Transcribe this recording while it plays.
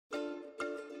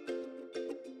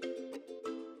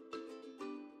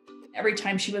Every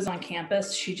time she was on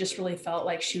campus, she just really felt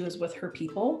like she was with her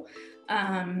people.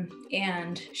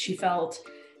 And she felt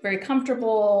very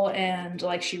comfortable and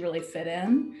like she really fit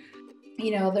in.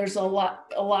 You know, there's a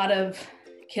lot of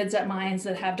kids at Mines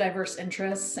that have diverse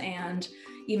interests, and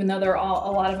even though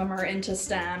a lot of them are into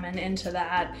STEM and into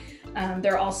that,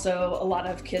 there are also a lot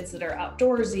of kids that are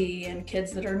outdoorsy and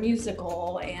kids that are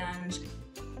musical, and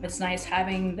it's nice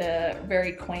having the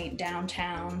very quaint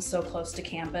downtown so close to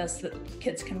campus that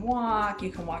kids can walk. You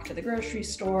can walk to the grocery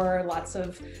store, lots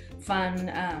of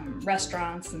fun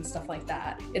restaurants and stuff like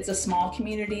that. It's a small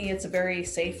community. It's a very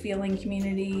safe feeling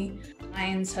community.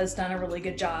 Mines has done a really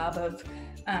good job of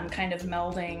kind of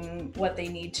melding what they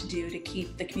need to do to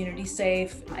keep the community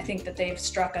safe. I think that they've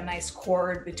struck a nice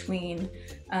chord between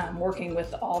working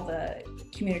with all the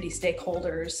community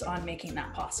stakeholders on making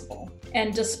that possible.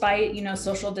 And despite, you know,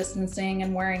 social distancing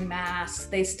and wearing masks,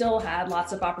 they still had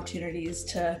lots of opportunities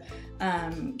to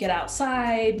get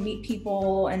outside, meet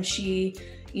people, and she,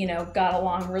 you know, got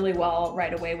along really well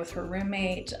right away with her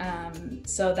roommate.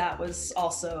 So that was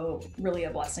also really a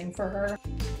blessing for her.